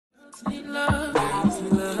need love, girls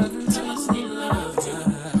need love, and just need love.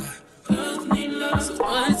 Girls need love, so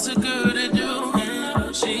what's a girl to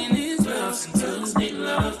do? She needs love, and girls need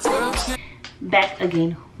love. Back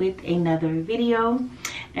again with another video.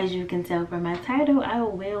 As you can tell from my title, I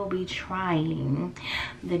will be trying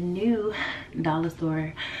the new dollar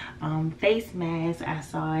store face mask. I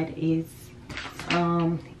saw it is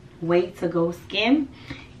Way to Go Skin.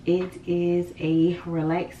 It is a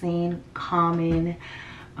relaxing, calming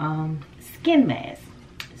skin mask.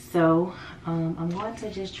 So I'm going to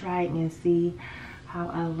just try it and see how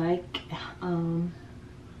I like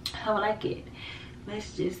it.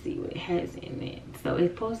 Let's just see what it has in it. So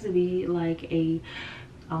it's supposed to be like a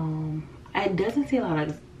it doesn't say like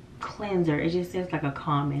a cleanser, it just says like a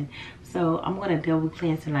calming. So I'm gonna double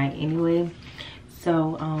cleanse tonight anyway.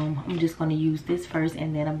 So I'm just gonna use this first,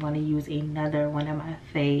 and then I'm gonna use another one of my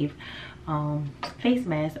fave face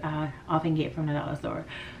masks I often get from the dollar store.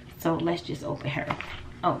 So let's just open her.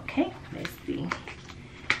 Okay, let's see.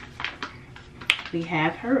 We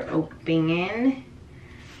have her open.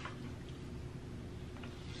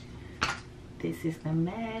 This is the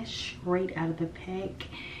mask straight out of the pack.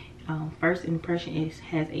 First impression, it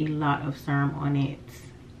has a lot of serum on it.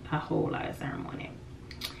 A whole lot of serum on it.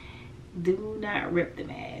 Do not rip the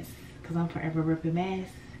mask, because I'm forever ripping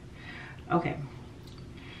masks. Okay.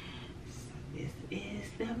 So this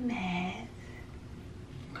is the mask.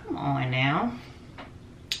 Come on now.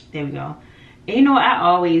 There we go. And you know, I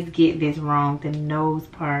always get this wrong, the nose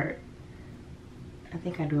part. I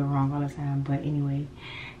think I do it wrong all the time, but anyway.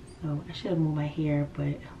 So I should have moved my hair,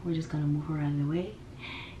 but we're just gonna move her out of the way.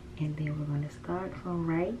 And then we're gonna start from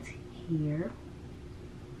right here.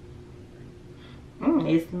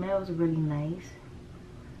 It smells really nice.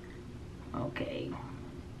 Okay.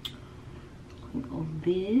 Click on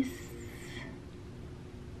this.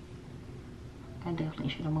 I definitely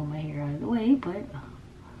should have moved my hair out of the way, but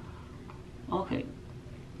okay.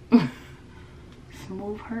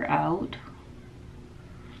 Smooth her out.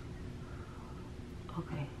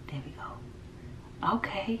 Okay, there we go.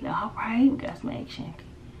 Okay, all right, we got some action.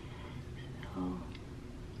 So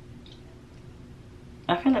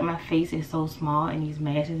I feel like my face is so small and these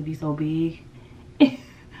masks be so big.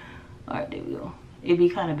 All right, there we go. It be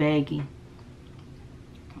kind of baggy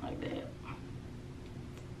like that.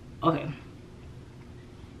 Okay.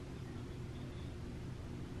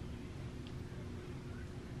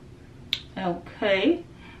 Okay,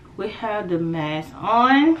 we have the mask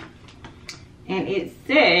on. And it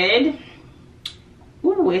said,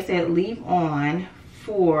 it said leave on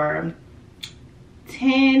for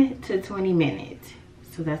 10 to 20 minutes.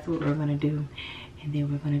 So that's what we're gonna do. And then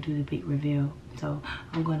we're gonna do the big reveal. So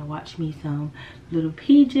I'm gonna watch me some little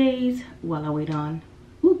PJs while I wait on,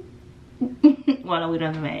 while I wait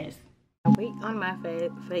on the mask. I wait on my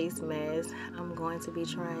face mask. I'm going to be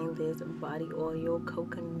trying this body oil,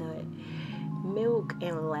 coconut milk,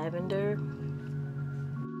 and lavender.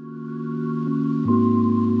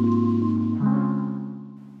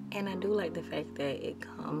 And I do like the fact that it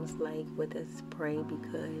comes like with a spray,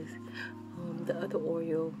 because the other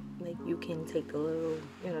oil, like you can take the little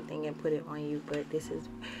thing and put it on you, but this is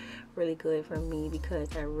really good for me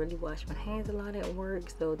because I really wash my hands a lot at work.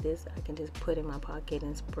 So this I can just put in my pocket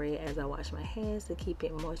and spray as I wash my hands to keep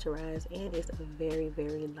it moisturized, and it's a very,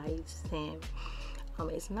 very light scent.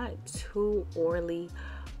 It's not too oily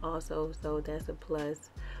also, so that's a plus.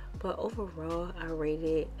 But overall, I rate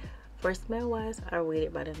it, for smell wise, I rate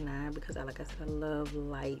it by the 9 because like I said, I love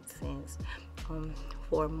light scents.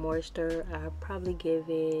 For moisture, I probably give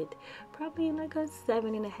it like a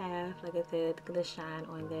 7.5. Like I said, the shine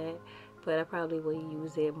on that, but I probably will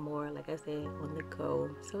use it more, like I said, on the go.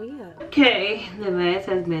 So yeah. Okay, the mask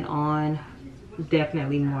has been on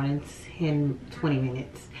definitely more than 10-20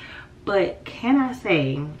 minutes, but can I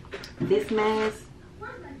say this mask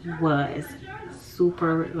was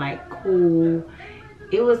super like cool.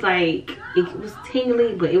 It was like, it was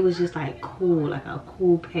tingly, but it was just like cool, like a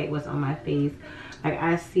cool pack was on my face. Like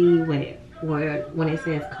I see when it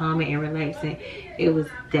says calming and relaxing, it was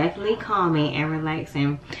definitely calming and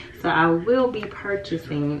relaxing. So I will be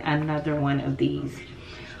purchasing another one of these.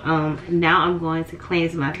 Now I'm going to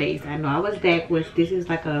cleanse my face. I know I was backwards. This is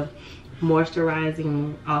like a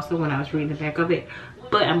moisturizing also when I was reading the back of it,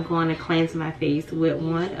 but I'm going to cleanse my face with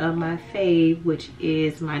one of my fave, which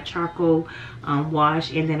is my charcoal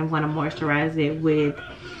wash, and then I'm going to moisturize it with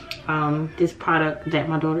this product that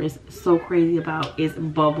my daughter is so crazy about. Is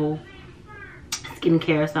Bubble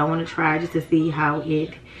Skincare. So I want to try just to see how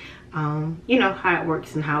it how it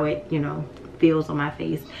works and how it feels on my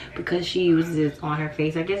face, because she uses it on her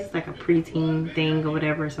face. I guess it's like a preteen thing or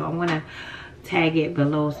whatever. So I'm gonna tag it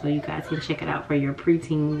below so you guys can check it out for your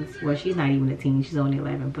preteens. Well, she's not even a teen, she's only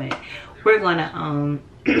 11, but we're gonna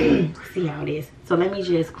see how it is. So let me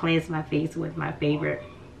just cleanse my face with my favorite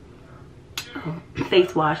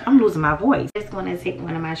face wash. I'm losing my voice. Just gonna take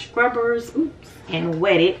one of my scrubbers, and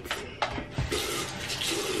wet it.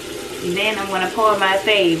 And then I'm gonna pour my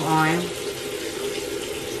fave on,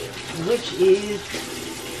 which is,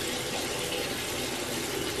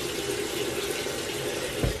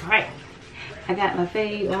 all right, I got my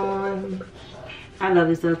fave on. I love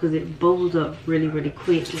this stuff because it bubbles up really, really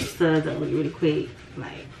quick. It suds up really, really quick.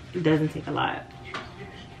 Like, it doesn't take a lot.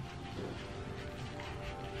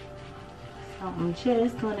 So I'm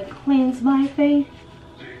just gonna cleanse my face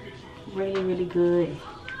really, really good.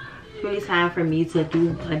 Really time for me to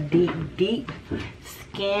do a deep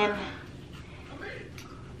skin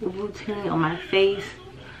routine on my face.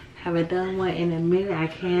 Haven't done one in a minute. I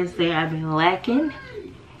can say I've been lacking.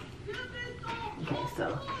 Okay,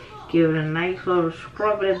 so give it a nice little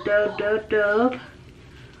scrub it dub.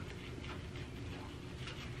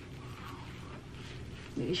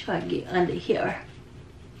 Make sure I get under here.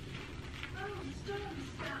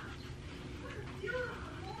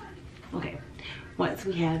 Okay, once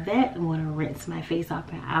we have that, I'm gonna rinse my face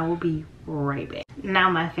off and I will be right back. Now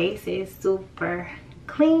my face is super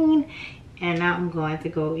clean, and now I'm going to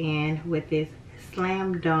go in with this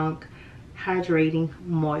Slam Dunk Hydrating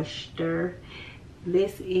Moisture.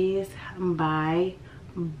 This is by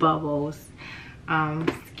Bubbles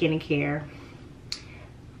Skincare.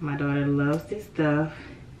 My daughter loves this stuff.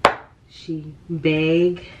 She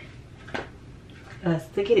begged us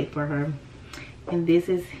to get it for her. And this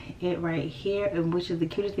is it right here, and which is the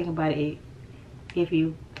cutest thing about it,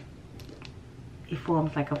 it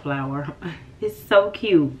forms like a flower. It's so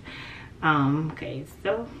cute. Okay,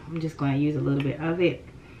 so I'm just going to use a little bit of it.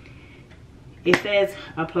 It says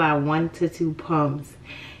apply 1 to 2 pumps,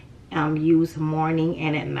 use morning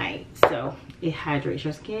and at night, so it hydrates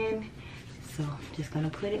your skin. So I'm just gonna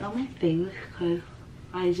put it on my face because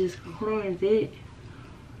I just cleansed it.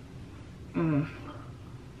 You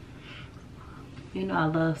know I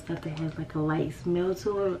love stuff that has like a light smell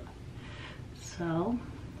to it. So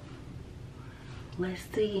let's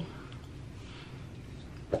see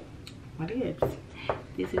what it is.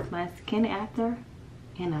 This is my skin after,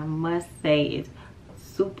 and I must say it's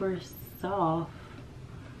super soft.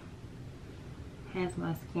 Has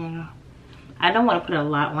my skin. I don't want to put a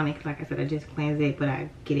lot on it because, like I said, I just cleansed it, but I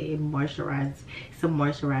get it in moisturizer, some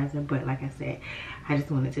moisturizer. But like I said, I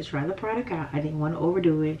just wanted to try the product out. I didn't want to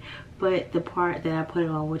overdo it, but the part that I put it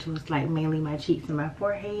on, which was like mainly my cheeks and my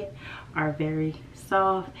forehead, are very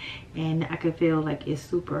soft, and I can feel like it's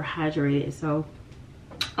super hydrated. So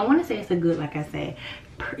I want to say it's a good, like I said,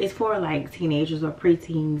 it's for like teenagers or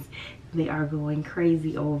preteens. They are going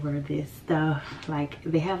crazy over this stuff. Like,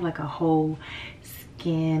 they have like a whole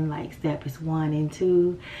skin like step is 1 and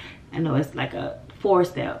 2. I know it's like a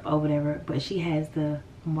 4-step or whatever, but she has the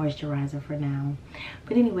moisturizer for now.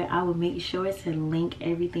 But anyway, I will make sure to link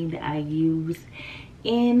everything that I use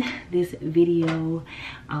in this video,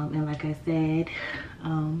 and like I said,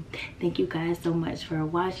 thank you guys so much for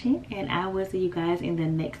watching, and I will see you guys in the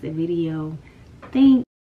next video. Thanks.